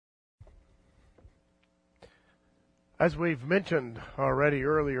As we've mentioned already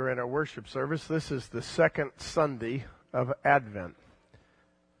earlier in our worship service, this is the second Sunday of Advent.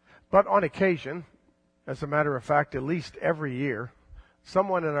 But on occasion, as a matter of fact, at least every year,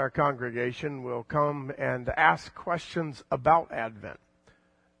 someone in our congregation will come and ask questions about Advent.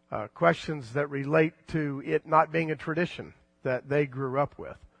 Questions that relate to it not being a tradition that they grew up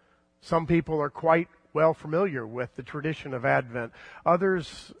with. Some people are quite well familiar with the tradition of Advent.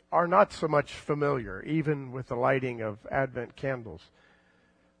 Others are not so much familiar, even with the lighting of Advent candles.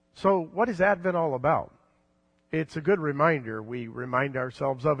 So what is Advent all about? It's a good reminder. We remind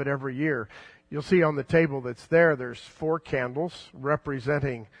ourselves of it every year. You'll see on the table that's there, there's 4 candles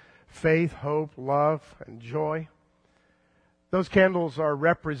representing faith, hope, love, and joy. Those candles are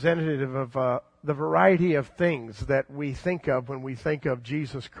representative of the variety of things that we think of when we think of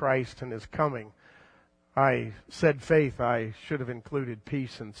Jesus Christ and His coming. I said faith, I should have included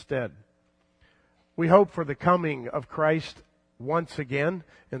peace instead. We hope for the coming of Christ once again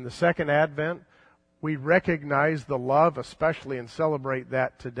in the second Advent. We recognize the love, especially, and celebrate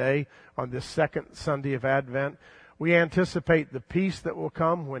that today on this second Sunday of Advent. We anticipate the peace that will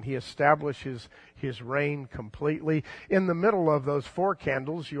come when He establishes His reign completely. In the middle of those 4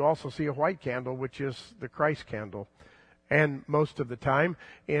 candles, you also see a white candle, which is the Christ candle. And most of the time,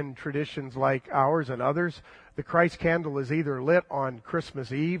 in traditions like ours and others, the Christ candle is either lit on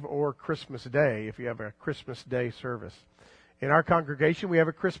Christmas Eve or Christmas Day, if you have a Christmas Day service. In our congregation, we have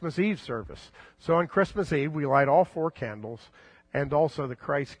a Christmas Eve service. So on Christmas Eve, we light all 4 candles and also the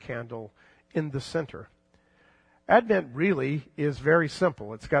Christ candle in the center. Advent really is very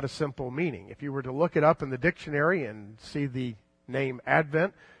simple. It's got a simple meaning. If you were to look it up in the dictionary and see the name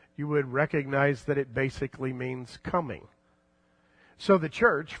Advent, you would recognize that it basically means coming. So the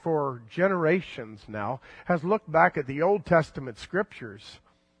church, for generations now, has looked back at the Old Testament scriptures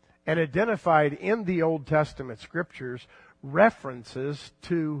and identified in the Old Testament scriptures references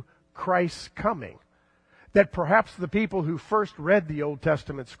to Christ's coming that perhaps the people who first read the Old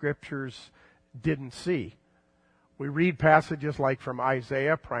Testament scriptures didn't see. We read passages like from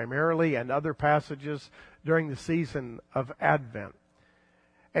Isaiah primarily and other passages during the season of Advent.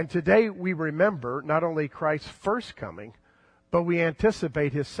 And today we remember not only Christ's first coming, but we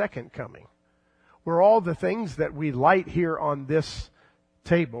anticipate His second coming, where all the things that we light here on this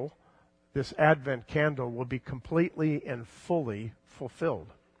table, this Advent candle, will be completely and fully fulfilled.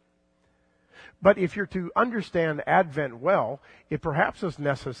 But if you're to understand Advent well, it perhaps is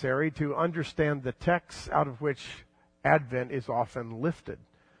necessary to understand the texts out of which Advent is often lifted.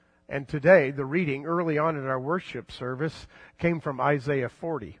 And today, the reading early on in our worship service came from Isaiah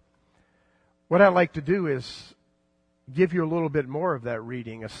 40. What I'd like to do is give you a little bit more of that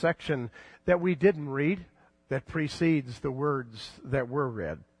reading, a section that we didn't read that precedes the words that were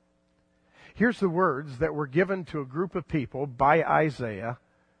read. Here's the words that were given to a group of people by Isaiah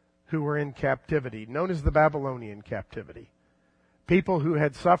who were in captivity, known as the Babylonian captivity. People who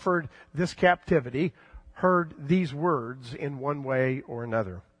had suffered this captivity heard these words in one way or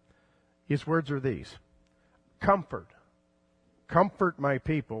another. His words are these: Comfort, comfort my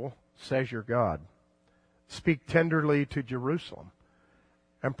people, says your God. Speak tenderly to Jerusalem,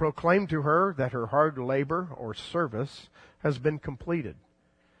 and proclaim to her that her hard labor or service has been completed,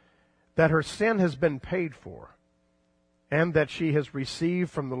 that her sin has been paid for, and that she has received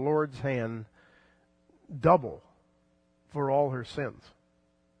from the Lord's hand double for all her sins.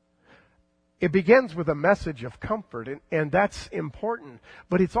 It begins with a message of comfort, and that's important,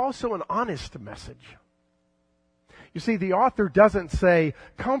 but it's also an honest message. You see, the author doesn't say,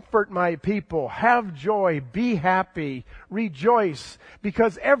 comfort my people, have joy, be happy, rejoice,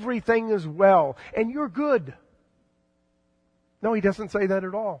 because everything is well, and you're good. No, he doesn't say that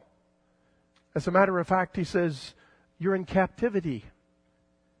at all. As a matter of fact, he says, you're in captivity.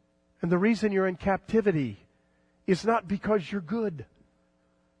 And the reason you're in captivity is not because you're good.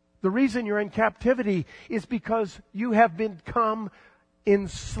 The reason you're in captivity is because you have become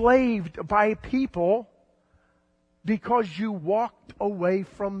enslaved by people because you walked away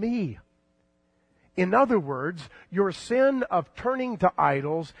from me. In other words, your sin of turning to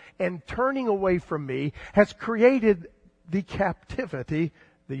idols and turning away from me has created the captivity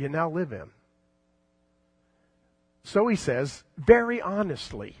that you now live in. So he says, very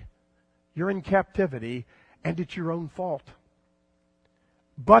honestly, you're in captivity and it's your own fault.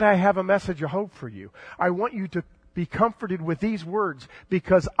 But I have a message of hope for you. I want you to be comforted with these words,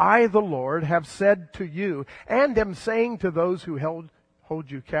 because I, the Lord, have said to you, and am saying to those who hold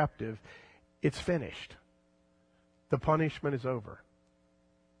you captive, it's finished. The punishment is over.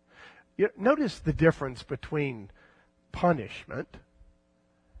 Notice the difference between punishment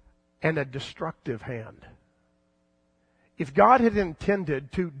and a destructive hand. If God had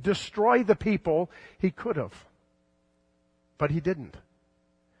intended to destroy the people, He could have. But He didn't.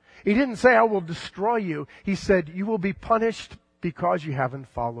 He didn't say, I will destroy you. He said, you will be punished because you haven't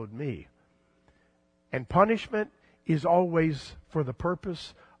followed me. And punishment is always for the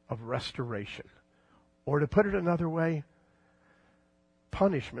purpose of restoration. Or to put it another way,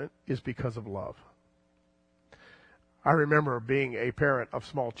 punishment is because of love. I remember being a parent of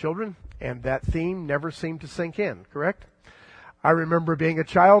small children, and that theme never seemed to sink in, correct? I remember being a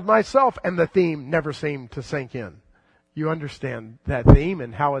child myself, and the theme never seemed to sink in. You understand that theme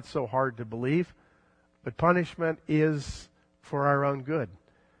and how it's so hard to believe. But punishment is for our own good.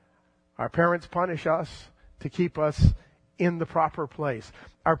 Our parents punish us to keep us in the proper place.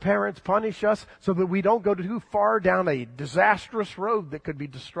 Our parents punish us so that we don't go too far down a disastrous road that could be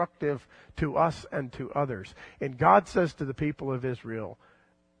destructive to us and to others. And God says to the people of Israel,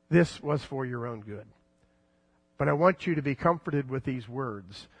 this was for your own good. But I want you to be comforted with these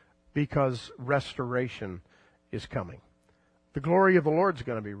words because restoration is coming. The glory of the Lord is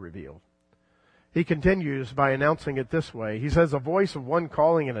going to be revealed. He continues by announcing it this way. He says, a voice of one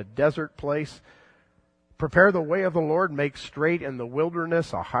calling in a desert place, prepare the way of the Lord, make straight in the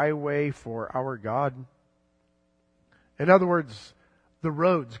wilderness a highway for our God. In other words, the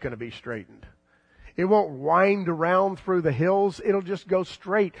road's going to be straightened. It won't wind around through the hills. It'll just go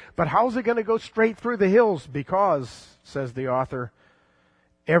straight. But how's it going to go straight through the hills? Because, says the author,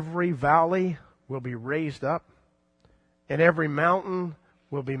 every valley will be raised up, and every mountain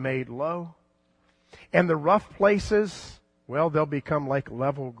will be made low. And the rough places, well, they'll become like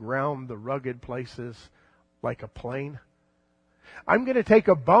level ground, the rugged places like a plain. I'm going to take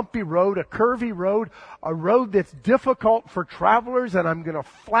a bumpy road, a curvy road, a road that's difficult for travelers, and I'm going to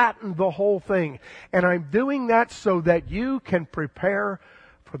flatten the whole thing. And I'm doing that so that you can prepare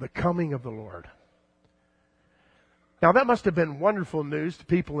for the coming of the Lord. Now, that must have been wonderful news to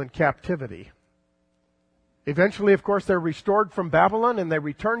people in captivity. Eventually, of course, they're restored from Babylon and they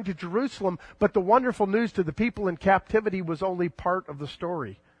return to Jerusalem, but the wonderful news to the people in captivity was only part of the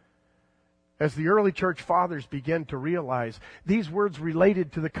story. As the early church fathers began to realize, these words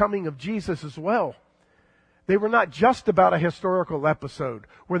related to the coming of Jesus as well. They were not just about a historical episode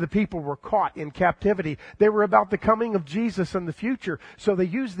where the people were caught in captivity. They were about the coming of Jesus in the future. So they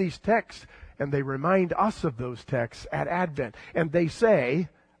use these texts and they remind us of those texts at Advent. And they say,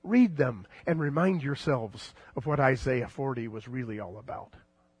 read them and remind yourselves of what Isaiah 40 was really all about.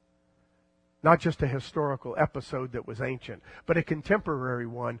 Not just a historical episode that was ancient, but a contemporary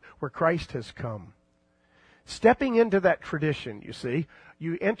one where Christ has come. Stepping into that tradition, you see,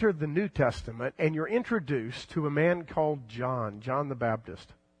 you enter the New Testament and you're introduced to a man called John the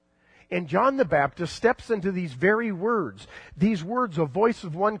Baptist. And John the Baptist steps into these very words, a voice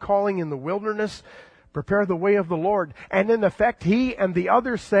of one calling in the wilderness, prepare the way of the Lord. And in effect, he and the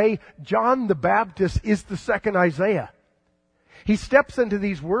others say John the Baptist is the second Isaiah. He steps into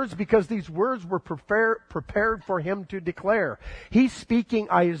these words because these words were prepared for him to declare. He's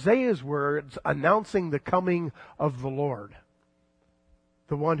speaking Isaiah's words, announcing the coming of the Lord,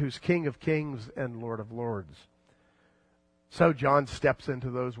 the one who's King of Kings and Lord of Lords. So John steps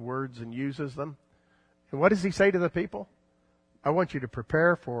into those words and uses them. And what does he say to the people? I want you to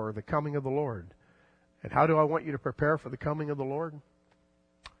prepare for the coming of the Lord. And how do I want you to prepare for the coming of the Lord?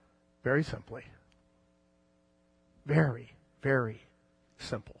 Very simply. Very, very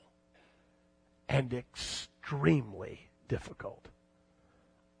simple. And extremely difficult.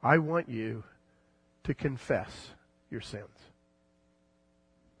 I want you to confess your sins.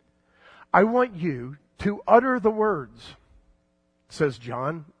 I want you to utter the words, says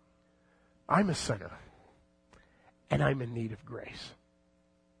John, I'm a sinner and I'm in need of grace.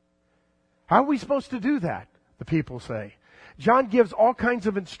 How are we supposed to do that? The people say. John gives all kinds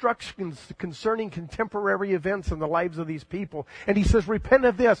of instructions concerning contemporary events in the lives of these people. And he says, repent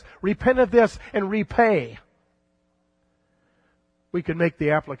of this, and repay. We could make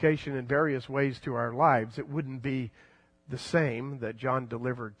the application in various ways to our lives. It wouldn't be the same that John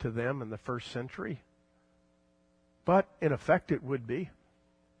delivered to them in the first century. But in effect, it would be.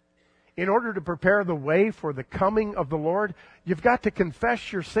 In order to prepare the way for the coming of the Lord, you've got to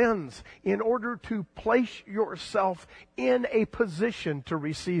confess your sins in order to place yourself in a position to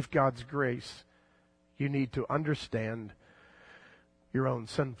receive God's grace. You need to understand your own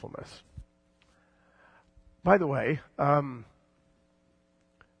sinfulness. By the way,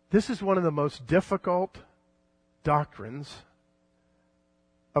 this is one of the most difficult doctrines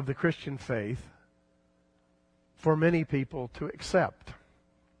of the Christian faith for many people to accept.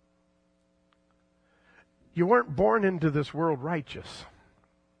 You weren't born into this world righteous.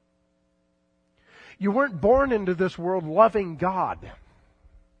 You weren't born into this world loving God.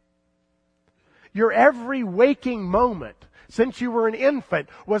 Your every waking moment since you were an infant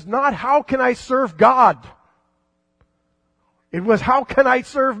was not, how can I serve God? It was, how can I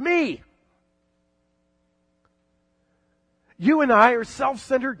serve me? You and I are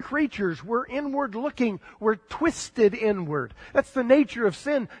self-centered creatures. We're inward looking. We're twisted inward. That's the nature of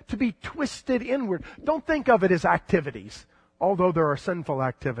sin, to be twisted inward. Don't think of it as activities, although there are sinful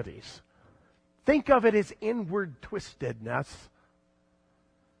activities. Think of it as inward twistedness.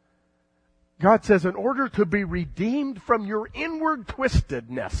 God says, in order to be redeemed from your inward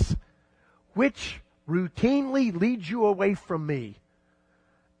twistedness, which routinely leads you away from me,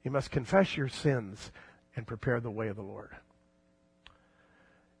 you must confess your sins and prepare the way of the Lord.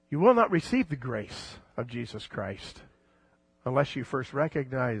 You will not receive the grace of Jesus Christ unless you first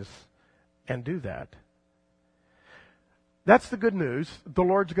recognize and do that. That's the good news. The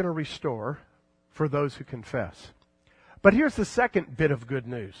Lord's going to restore for those who confess. But here's the second bit of good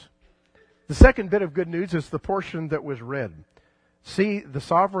news. The second bit of good news is the portion that was read. See, the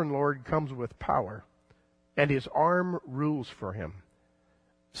sovereign Lord comes with power, and his arm rules for him.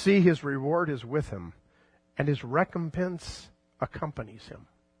 See, his reward is with him, and his recompense accompanies him.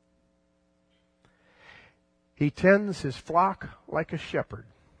 He tends his flock like a shepherd.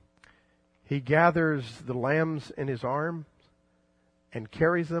 He gathers the lambs in his arms and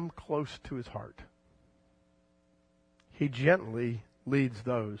carries them close to his heart. He gently leads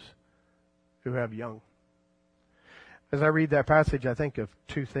those who have young. As I read that passage, I think of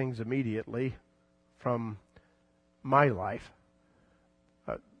two things immediately from my life.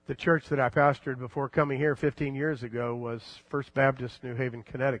 The church that I pastored before coming here 15 years ago was First Baptist New Haven,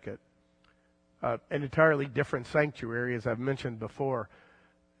 Connecticut. An entirely different sanctuary, as I've mentioned before.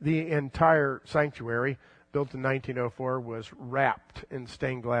 The entire sanctuary, built in 1904, was wrapped in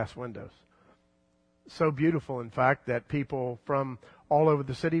stained glass windows. So beautiful, in fact, that people from all over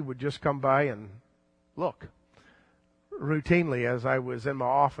the city would just come by and look. Routinely, as I was in my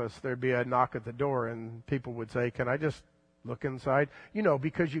office, there'd be a knock at the door and people would say, "Can I just look inside?" You know,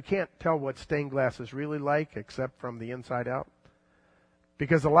 because you can't tell what stained glass is really like except from the inside out.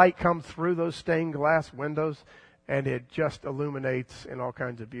 Because the light comes through those stained glass windows and it just illuminates in all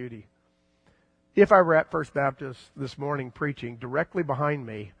kinds of beauty. If I were at First Baptist this morning preaching, directly behind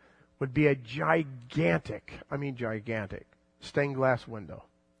me would be a gigantic stained glass window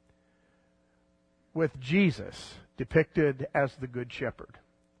with Jesus depicted as the Good Shepherd,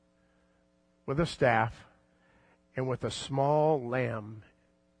 with a staff and with a small lamb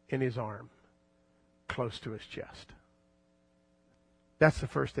in his arm, close to his chest. That's the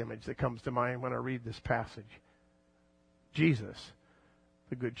first image that comes to mind when I read this passage. Jesus,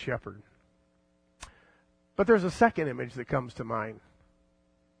 the Good Shepherd. But there's a second image that comes to mind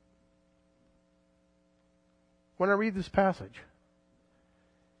when I read this passage.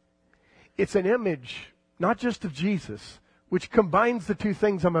 It's an image not just of Jesus, which combines the two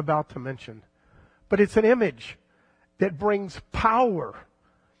things I'm about to mention, but it's an image that brings power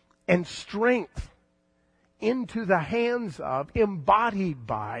and strength into the hands of, embodied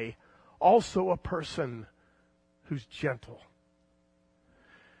by, also a person who's gentle.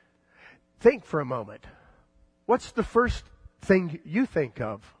 Think for a moment. What's the first thing you think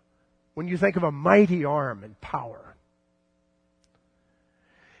of when you think of a mighty arm and power?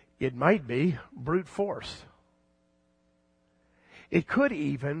 It might be brute force. It could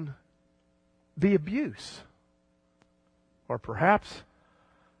even be abuse. Or perhaps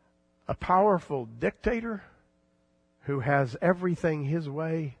a powerful dictator who has everything his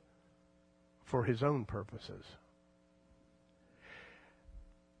way for his own purposes.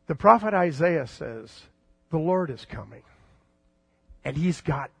 The prophet Isaiah says, the Lord is coming, and he's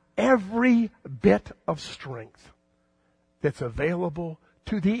got every bit of strength that's available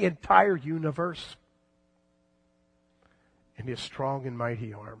to the entire universe in his strong and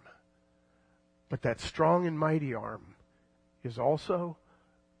mighty arm. But that strong and mighty arm is also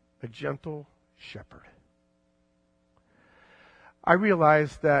a gentle shepherd. I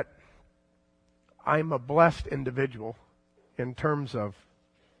realize that I'm a blessed individual in terms of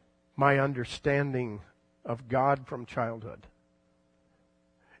my understanding of God from childhood.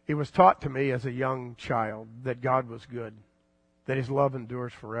 It was taught to me as a young child that God was good, that his love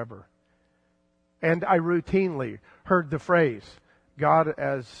endures forever. And I routinely heard the phrase, God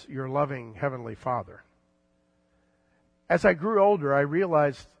as your loving heavenly Father. As I grew older, I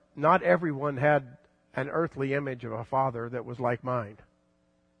realized not everyone had an earthly image of a father that was like mine.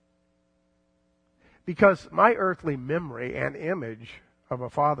 Because my earthly memory and image of a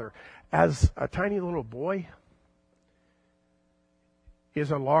father as a tiny little boy is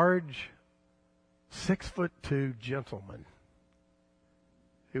a large, 6'2" gentleman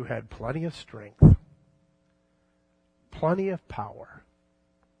who had plenty of strength, plenty of power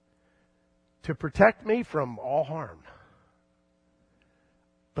to protect me from all harm.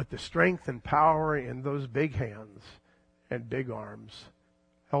 But the strength and power in those big hands and big arms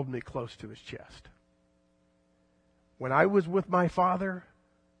held me close to his chest. When I was with my father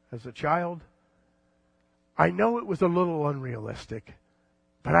as a child, I know it was a little unrealistic,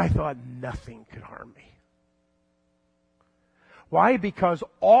 but I thought nothing could harm me. Why? Because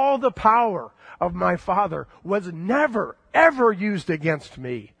all the power of my father was never, ever used against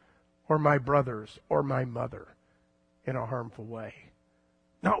me or my brothers or my mother in a harmful way.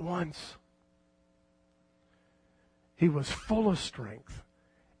 Not once. He was full of strength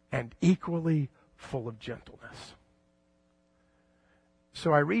and equally full of gentleness.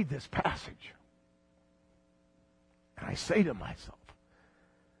 So I read this passage and I say to myself,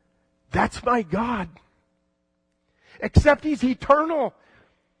 that's my God. Except He's eternal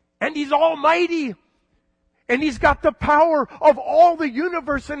and He's almighty and He's got the power of all the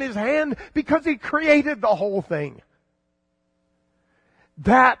universe in His hand because He created the whole thing.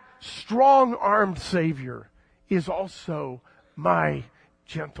 That strong-armed Savior is also my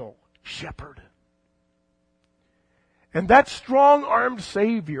gentle shepherd. And that strong-armed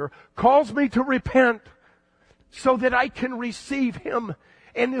Savior calls me to repent so that I can receive Him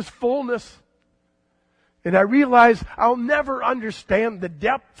in His fullness. And I realize I'll never understand the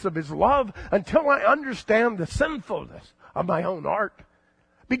depths of His love until I understand the sinfulness of my own heart.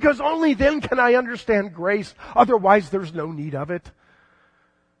 Because only then can I understand grace. Otherwise, there's no need of it.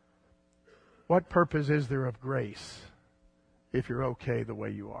 What purpose is there of grace if you're okay the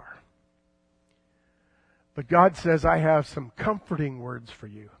way you are? But God says, I have some comforting words for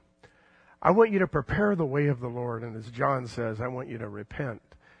you. I want you to prepare the way of the Lord. And as John says, I want you to repent.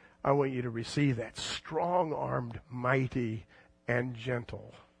 I want you to receive that strong-armed, mighty, and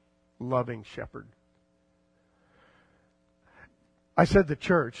gentle, loving shepherd. I said the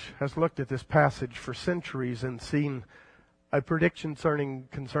church has looked at this passage for centuries and seen a prediction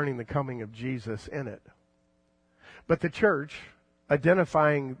concerning the coming of Jesus in it. But the church,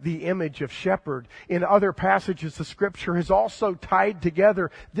 identifying the image of shepherd in other passages of Scripture, has also tied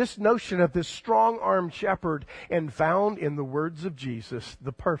together this notion of this strong-armed shepherd and found in the words of Jesus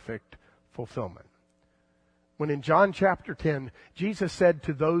the perfect fulfillment. When in John chapter 10, Jesus said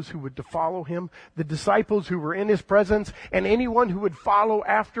to those who would follow Him, the disciples who were in His presence, and anyone who would follow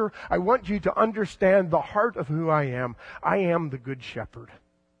after, I want you to understand the heart of who I am. I am the good shepherd.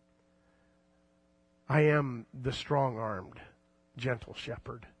 I am the strong-armed, gentle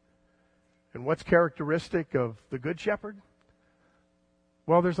shepherd. And what's characteristic of the good shepherd?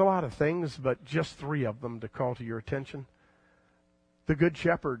 Well, there's a lot of things, but just 3 of them to call to your attention. The good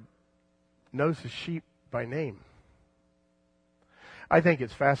shepherd knows his sheep by name. I think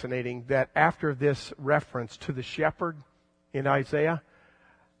it's fascinating that after this reference to the shepherd in Isaiah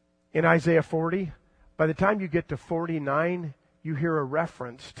 40, by the time you get to 49, you hear a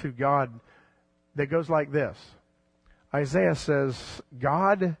reference to God that goes like this. Isaiah says,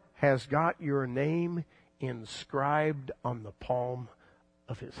 God has got your name inscribed on the palm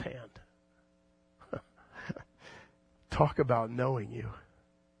of His hand. Talk about knowing you.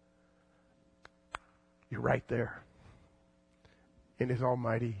 You're right there in His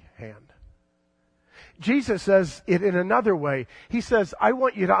almighty hand. Jesus says it in another way. He says, I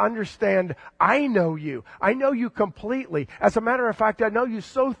want you to understand, I know you. I know you completely. As a matter of fact, I know you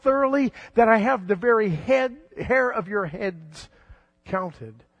so thoroughly that I have the very hair of your heads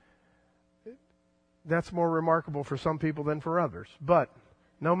counted. That's more remarkable for some people than for others. But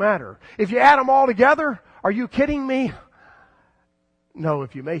no matter. If you add them all together, are you kidding me? No,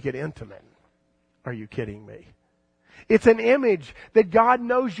 if you make it intimate. Are you kidding me? It's an image that God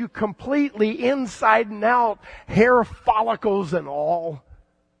knows you completely inside and out, hair follicles and all.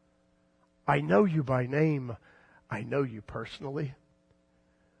 I know you by name. I know you personally.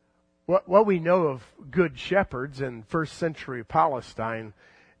 What we know of good shepherds in first century Palestine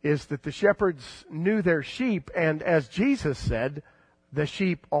is that the shepherds knew their sheep, and as Jesus said, the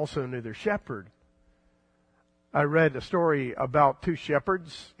sheep also knew their shepherd. I read a story about 2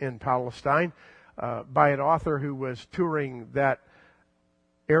 shepherds in Palestine by an author who was touring that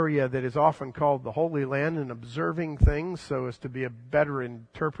area that is often called the Holy Land and observing things so as to be a better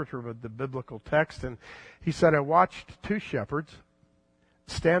interpreter of the biblical text. And he said, I watched 2 shepherds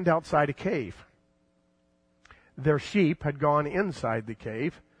stand outside a cave. Their sheep had gone inside the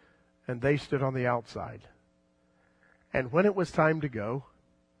cave, and they stood on the outside. And when it was time to go,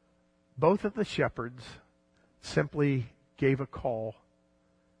 both of the shepherds simply gave a call.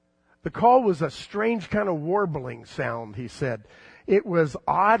 The call was a strange kind of warbling sound, he said. It was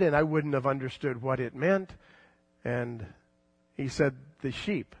odd, and I wouldn't have understood what it meant. And he said the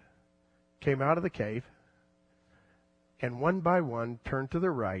sheep came out of the cave and one by one turned to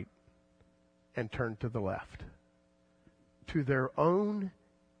the right and turned to the left, to their own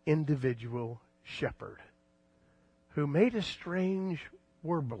individual shepherd, who made a strange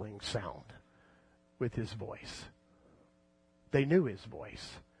warbling sound with his voice. They knew his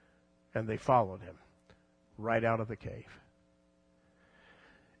voice, and they followed him right out of the cave.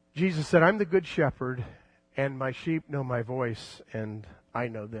 Jesus said, I'm the good shepherd, and my sheep know my voice, and I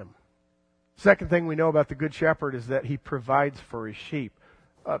know them. Second thing we know about the good shepherd is that he provides for his sheep.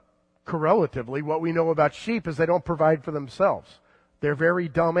 Correlatively, what we know about sheep is they don't provide for themselves. They're very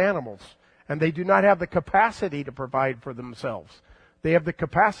dumb animals, and they do not have the capacity to provide for themselves. They have the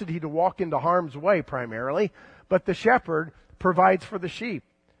capacity to walk into harm's way primarily, but the shepherd provides for the sheep.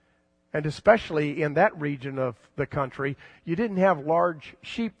 And especially in that region of the country, you didn't have large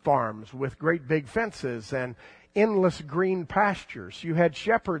sheep farms with great big fences and endless green pastures. You had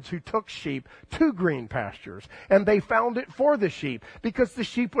shepherds who took sheep to green pastures, and they found it for the sheep because the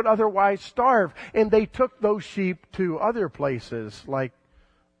sheep would otherwise starve, and they took those sheep to other places like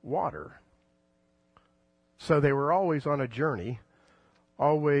water. So they were always on a journey,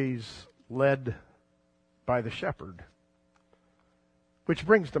 always led by the shepherd. Which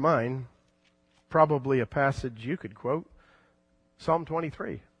brings to mind probably a passage you could quote, Psalm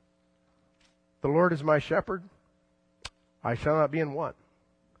 23. The Lord is my shepherd, I shall not be in want.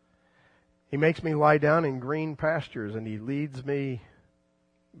 He makes me lie down in green pastures, and he leads me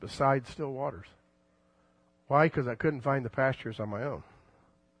beside still waters. Why? Because I couldn't find the pastures on my own.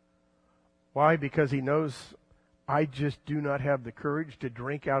 Why? Because he knows I just do not have the courage to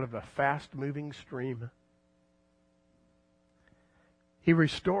drink out of a fast-moving stream. He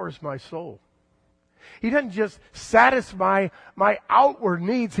restores my soul. He doesn't just satisfy my outward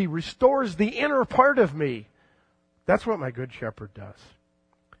needs. He restores the inner part of me. That's what my good shepherd does.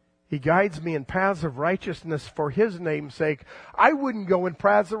 He guides me in paths of righteousness for his name's sake. I wouldn't go in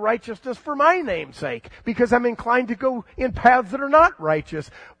paths of righteousness for my name's sake because I'm inclined to go in paths that are not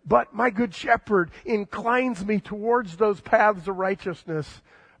righteous. But my good shepherd inclines me towards those paths of righteousness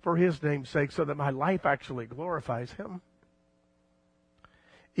for his name's sake so that my life actually glorifies him.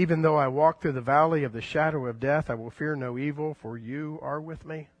 Even though I walk through the valley of the shadow of death, I will fear no evil, for you are with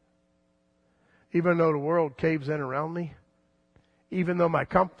me. Even though the world caves in around me, even though my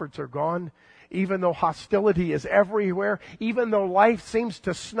comforts are gone, even though hostility is everywhere, even though life seems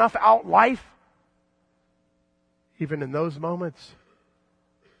to snuff out life, even in those moments,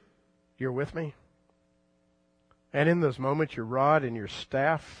 you're with me. And in those moments, your rod and your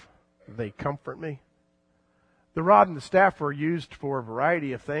staff, they comfort me. The rod and the staff were used for a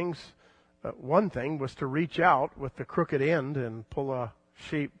variety of things. One thing was to reach out with the crooked end and pull a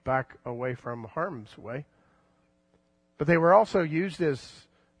sheep back away from harm's way. But they were also used as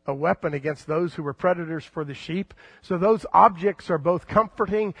a weapon against those who were predators for the sheep. So those objects are both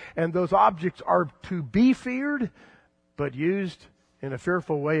comforting and those objects are to be feared, but used in a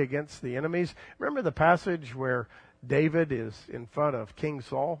fearful way against the enemies. Remember the passage where David is in front of King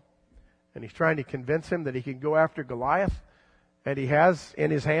Saul? And he's trying to convince him that he can go after Goliath. And he has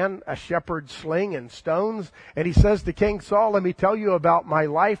in his hand a shepherd's sling and stones. And he says to King Saul, let me tell you about my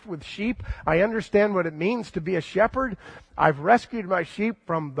life with sheep. I understand what it means to be a shepherd. I've rescued my sheep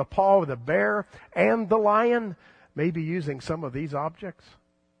from the paw of the bear and the lion. Maybe using some of these objects.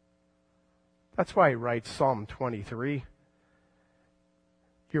 That's why he writes Psalm 23.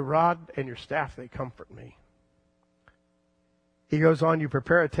 Your rod and your staff, they comfort me. He goes on, you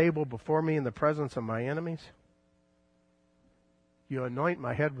prepare a table before me in the presence of my enemies. You anoint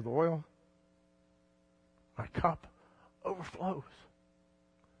my head with oil. My cup overflows.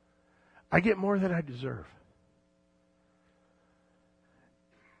 I get more than I deserve.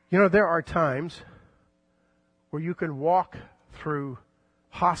 You know, there are times where you can walk through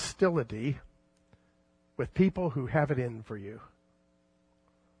hostility with people who have it in for you.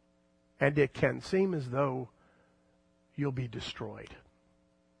 And it can seem as though you'll be destroyed.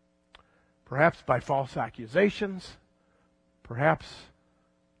 Perhaps by false accusations. Perhaps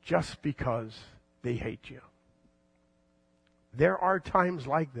just because they hate you. There are times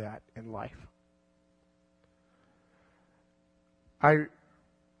like that in life. I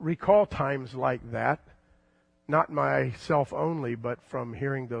recall times like that, not myself only, but from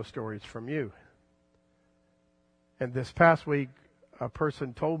hearing those stories from you. And this past week, a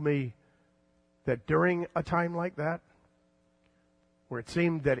person told me that during a time like that, where it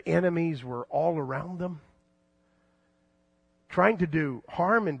seemed that enemies were all around them, trying to do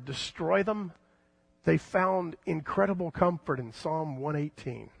harm and destroy them, they found incredible comfort in Psalm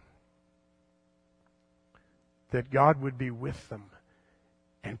 118. That God would be with them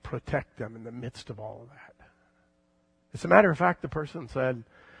and protect them in the midst of all of that. As a matter of fact, the person said,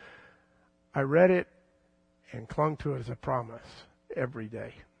 I read it and clung to it as a promise every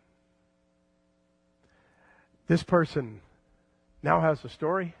day. This person now has a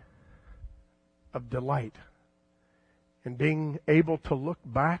story of delight in being able to look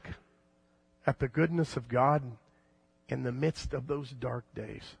back at the goodness of God in the midst of those dark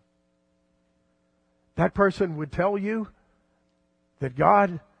days. That person would tell you that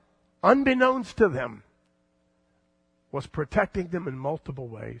God, unbeknownst to them, was protecting them in multiple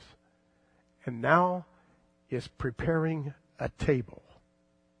ways, and now is preparing a table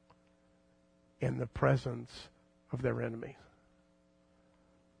in the presence of their enemies.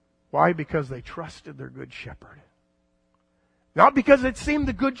 Why? Because they trusted their good shepherd. Not because it seemed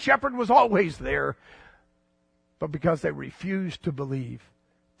the good shepherd was always there, but because they refused to believe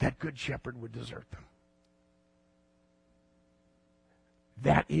that good shepherd would desert them.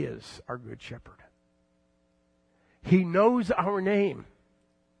 That is our good shepherd. He knows our name.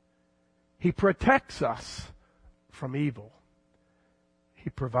 He protects us from evil. He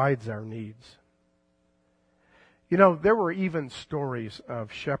provides our needs. You know, there were even stories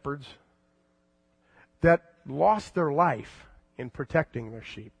of shepherds that lost their life in protecting their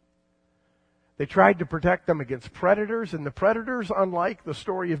sheep. They tried to protect them against predators, and the predators, unlike the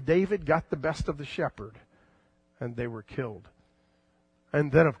story of David, got the best of the shepherd, and they were killed.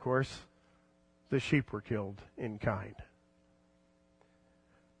 And then, of course, the sheep were killed in kind.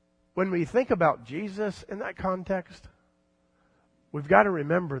 When we think about Jesus in that context, we've got to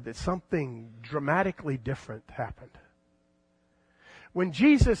remember that something dramatically different happened. When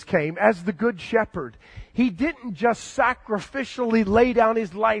Jesus came as the Good Shepherd, He didn't just sacrificially lay down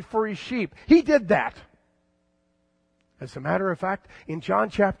His life for His sheep. He did that. As a matter of fact, in John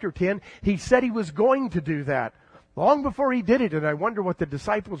chapter 10, He said He was going to do that long before He did it. And I wonder what the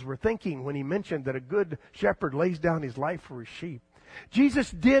disciples were thinking when He mentioned that a good shepherd lays down his life for his sheep. Jesus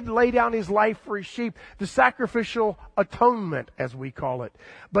did lay down His life for His sheep, the sacrificial atonement, as we call it.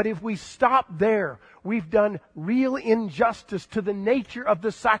 But if we stop there, we've done real injustice to the nature of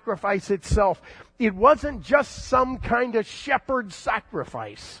the sacrifice itself. It wasn't just some kind of shepherd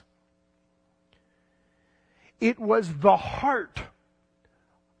sacrifice. It was the heart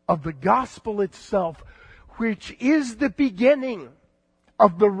of the gospel itself, which is the beginning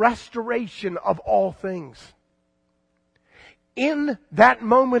of the restoration of all things. In that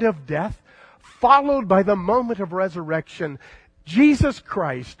moment of death, followed by the moment of resurrection, Jesus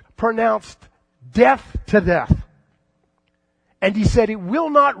Christ pronounced death to death. And He said, it will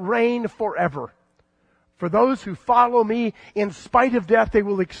not reign forever. For those who follow me, in spite of death, they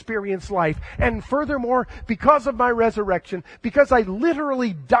will experience life. And furthermore, because of my resurrection, because I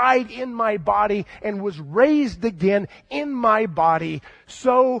literally died in my body and was raised again in my body,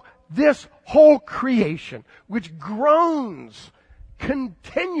 so this whole creation, which groans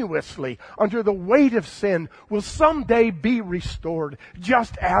continuously under the weight of sin, will someday be restored,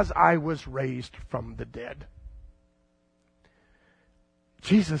 just as I was raised from the dead.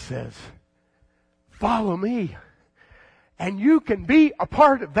 Jesus says, follow me, and you can be a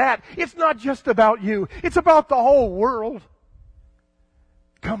part of that. It's not just about you. It's about the whole world.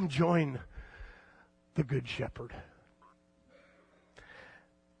 Come join the Good Shepherd.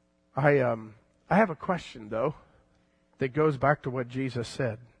 I have a question, though, that goes back to what Jesus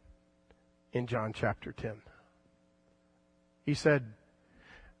said in John chapter 10. He said,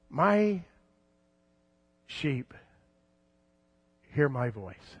 my sheep hear my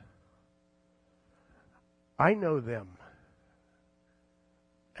voice. I know them,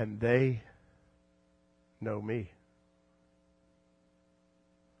 and they know me.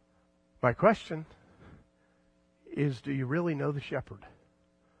 My question is, do you really know the shepherd?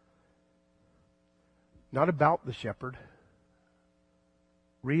 Not about the shepherd.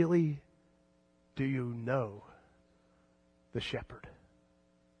 Really, do you know the shepherd?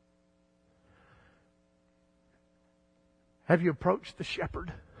 Have you approached the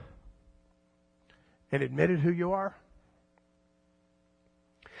shepherd and admitted who you are?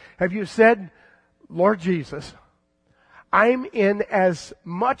 Have you said, Lord Jesus, I'm in as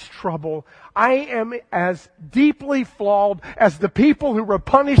much trouble, I am as deeply flawed as the people who were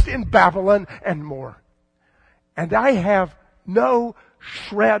punished in Babylon and more. And I have no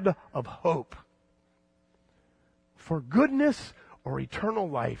shred of hope for goodness or eternal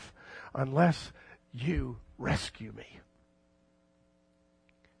life unless you rescue me.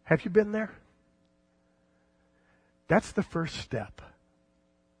 Have you been there? That's the first step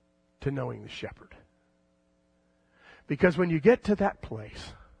to knowing the shepherd. Because when you get to that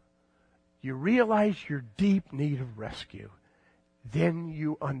place, you realize your deep need of rescue. Then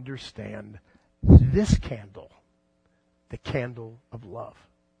you understand this candle, the candle of love.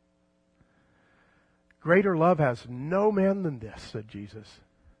 Greater love has no man than this, said Jesus,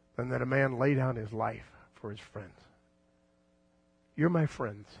 than that a man lay down his life for his friends. You're my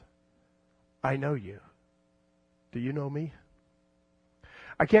friends. I know you. Do you know me?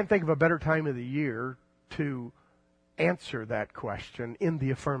 I can't think of a better time of the year to answer that question in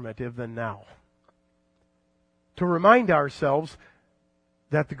the affirmative than now. To remind ourselves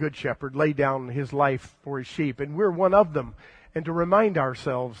that the Good Shepherd laid down his life for his sheep, and we're one of them. And to remind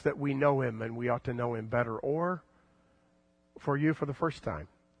ourselves that we know him and we ought to know him better. Or, for you for the first time,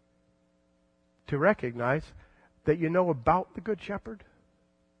 to recognize that you know about the Good Shepherd,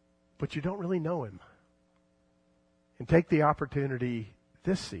 but you don't really know him. And take the opportunity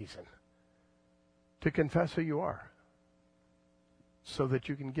this season to confess who you are so that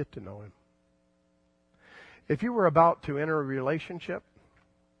you can get to know him. If you were about to enter a relationship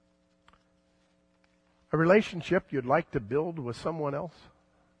you'd like to build with someone else,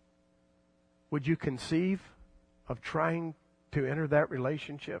 would you conceive of trying to enter that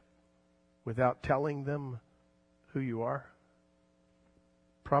relationship without telling them who you are?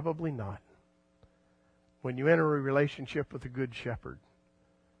 Probably not. When you enter a relationship with a Good Shepherd,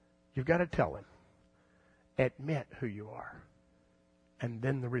 you've got to tell him, admit who you are, and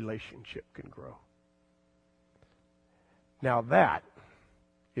then the relationship can grow. Now that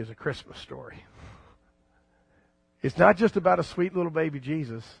is a Christmas story. It's not just about a sweet little baby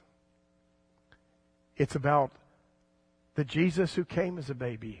Jesus. It's about the Jesus who came as a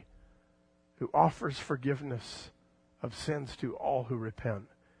baby, who offers forgiveness of sins to all who repent,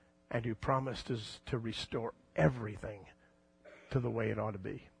 and who promised us to restore everything to the way it ought to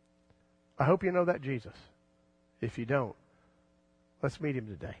be. I hope you know that Jesus. If you don't, let's meet him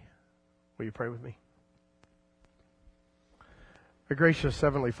today. Will you pray with me? Our gracious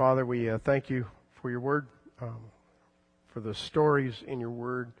Heavenly Father, we thank you for your word, for the stories in your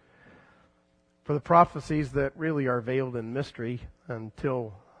word, for the prophecies that really are veiled in mystery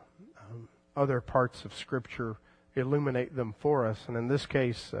until other parts of Scripture illuminate them for us. And in this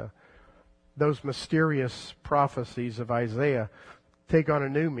case, those mysterious prophecies of Isaiah take on a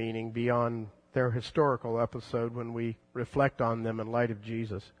new meaning beyond their historical episode when we reflect on them in light of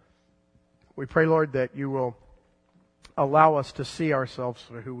Jesus. We pray, Lord, that you will allow us to see ourselves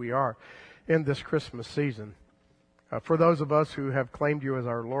for who we are in this Christmas season. For those of us who have claimed you as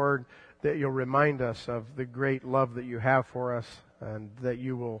our Lord, that you'll remind us of the great love that you have for us, and that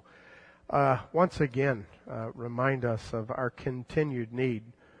you will once again remind us of our continued need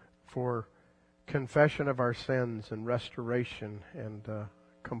for confession of our sins and restoration and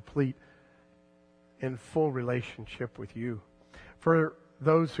complete and full relationship with you. For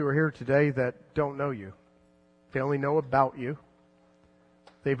those who are here today that don't know you, they only know about you.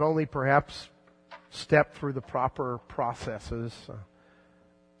 They've only perhaps stepped through the proper processes,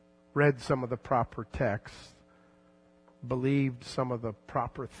 read some of the proper texts, believed some of the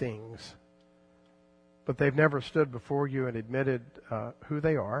proper things, but they've never stood before you and admitted who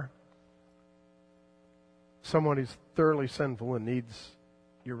they are. Someone who's thoroughly sinful and needs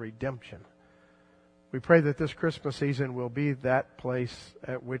your redemption. We pray that this Christmas season will be that place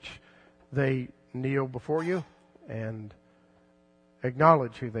at which they kneel before you and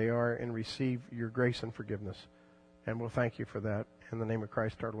acknowledge who they are and receive your grace and forgiveness. And we'll thank you for that. In the name of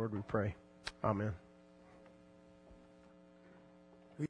Christ our Lord we pray. Amen.